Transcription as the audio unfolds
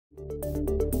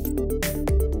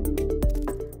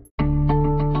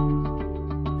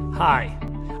Hi,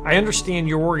 I understand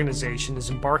your organization is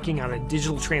embarking on a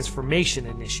digital transformation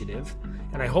initiative,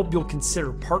 and I hope you'll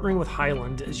consider partnering with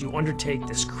Hyland as you undertake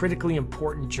this critically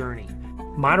important journey.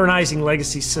 Modernizing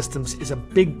legacy systems is a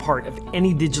big part of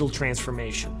any digital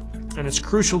transformation, and it's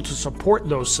crucial to support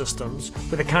those systems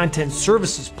with a content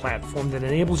services platform that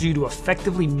enables you to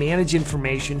effectively manage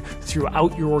information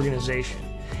throughout your organization.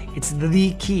 It's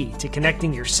the key to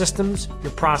connecting your systems,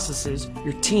 your processes,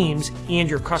 your teams, and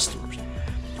your customers.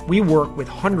 We work with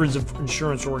hundreds of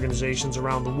insurance organizations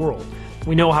around the world.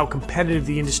 We know how competitive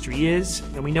the industry is,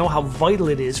 and we know how vital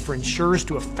it is for insurers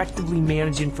to effectively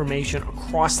manage information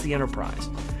across the enterprise.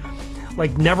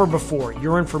 Like never before,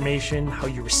 your information, how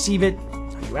you receive it,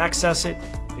 how you access it,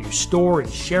 how you store and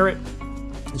share it,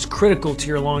 is critical to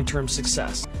your long-term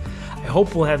success. I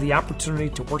hope we'll have the opportunity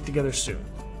to work together soon.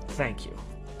 Thank you.